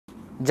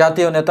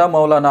জাতীয় নেতা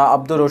মৌলানা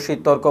আব্দুর রশিদ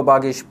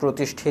তর্কবাগীশ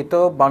প্রতিষ্ঠিত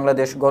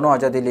বাংলাদেশ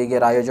গণআজাদী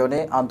লীগের আয়োজনে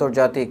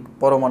আন্তর্জাতিক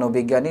পরমাণু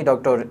বিজ্ঞানী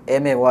ডক্টর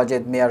এম.এ.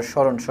 ওয়াজেদ মিয়ার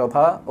স্মরণ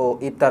সভা ও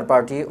ইফতার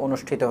পার্টি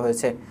অনুষ্ঠিত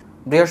হয়েছে।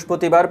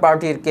 বৃহস্পতিবার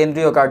পার্টির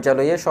কেন্দ্রীয়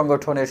কার্যালয়ে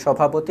সংগঠনের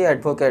সভাপতি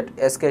অ্যাডভোকেট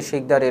এস.কে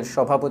শিকদারের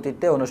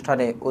সভাপতিত্বে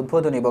অনুষ্ঠানে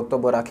উদ্বোধনী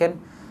বক্তব্য রাখেন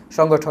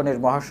সংগঠনের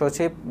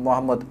মহাসচিব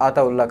মোহাম্মদ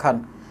আতাউল্লাহ খান।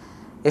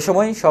 এ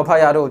সময়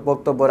সভায় আরও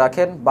বক্তব্য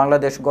রাখেন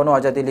বাংলাদেশ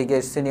গণআজাদী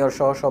লীগের সিনিয়র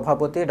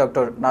সহসভাপতি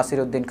ডক্টর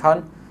নাসিরউদ্দিন খান,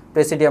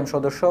 প্রেসিডিয়াম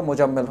সদস্য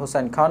মোজাম্মেল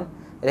হোসেন খান,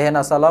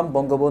 রেহেনা সালাম,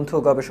 বঙ্গবন্ধু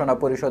গবেষণা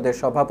পরিষদের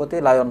সভাপতি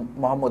লায়ন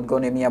মোহাম্মদ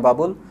গনি মিয়া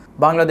বাবুল,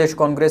 বাংলাদেশ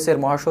কংগ্রেসের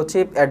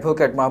মহাসচিব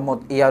অ্যাডভোকেট মোহাম্মদ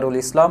ইয়ারুল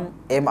ইসলাম,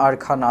 এম.আর.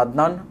 খান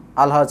আদনান,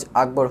 আলহাজ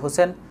আকবর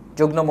হোসেন,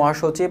 যুগ্ম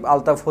মহাসচিব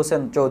আলতাফ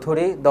হোসেন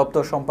চৌধুরী,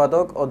 দপ্তর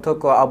সম্পাদক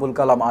অধ্যক্ষ আবুল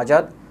কালাম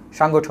আজাদ,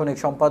 সাংগঠনিক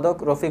সম্পাদক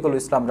রফিকুল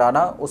ইসলাম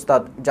রানা,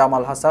 উস্তাদ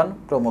জামাল হাসান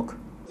প্রমুখ।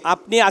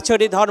 আপনি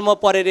আচরি ধর্ম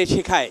পরের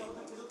শিখায়।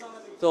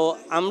 তো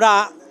আমরা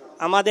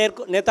আমাদের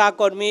নেতা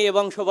কর্মী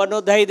এবং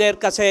শুভানুধ্যায়ীদের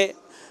কাছে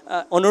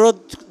অনুরোধ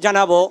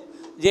জানাবো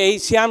যে এই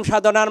সিয়াম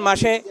সাধনার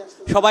মাসে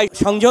সবাই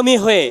সংযমী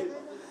হয়ে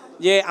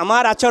যে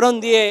আমার আচরণ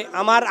দিয়ে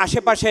আমার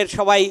আশেপাশের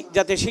সবাই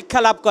যাতে শিক্ষা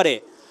লাভ করে,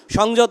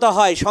 সংযত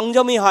হয়,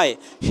 সংযমী হয়,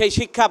 সেই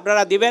শিক্ষা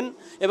আপনারা দিবেন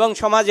এবং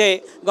সমাজে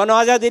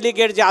গণআজাদী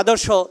লীগের যে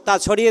আদর্শ তা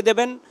ছড়িয়ে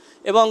দেবেন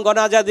এবং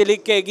গণআজাদী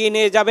লীগকে এগিয়ে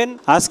নিয়ে যাবেন।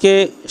 আজকে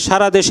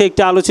সারা দেশে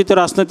একটি আলোচিত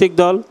রাজনৈতিক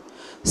দল,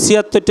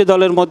 ৭৬টি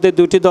দলের মধ্যে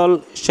 ২টি দল,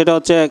 সেটা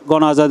হচ্ছে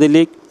গণআজাদী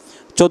লীগ।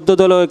 ১৪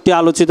 দলেও একটি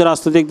আলোচিত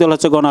রাজনৈতিক দল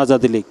হচ্ছে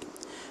গণআজাদী লীগ।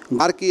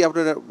 আর কি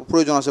আপনার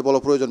প্রয়োজন আছে বলো,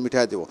 প্রয়োজন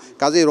মিটাই দেব।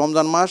 কাজেই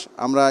রমজান মাস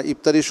আমরা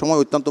ইফতারির সময়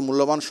অত্যন্ত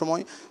মূল্যবান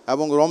সময়,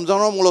 এবং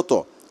রমজানও মূলত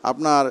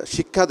আপনার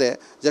শিক্ষা দেয়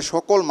যে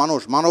সকল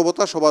মানুষ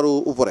মানবতা সবার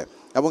উপরে,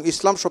 এবং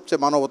ইসলাম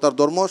সবচেয়ে মানবতার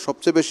ধর্ম,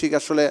 সবচেয়ে বেশি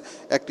আসলে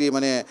একটি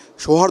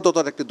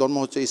সৌহার্দ্যতার একটি ধর্ম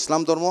হচ্ছে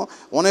ইসলাম ধর্ম।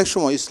 অনেক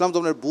সময় ইসলাম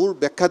ধর্মের ভুল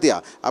ব্যাখ্যা দেওয়া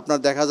আপনার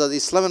দেখা যায় যে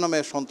ইসলামের নামে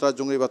সন্ত্রাস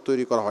জঙ্গিবাদ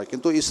তৈরি করা হয়,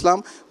 কিন্তু ইসলাম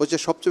হচ্ছে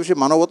সবচেয়ে বেশি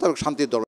মানবতা এবং শান্তির ধর্ম।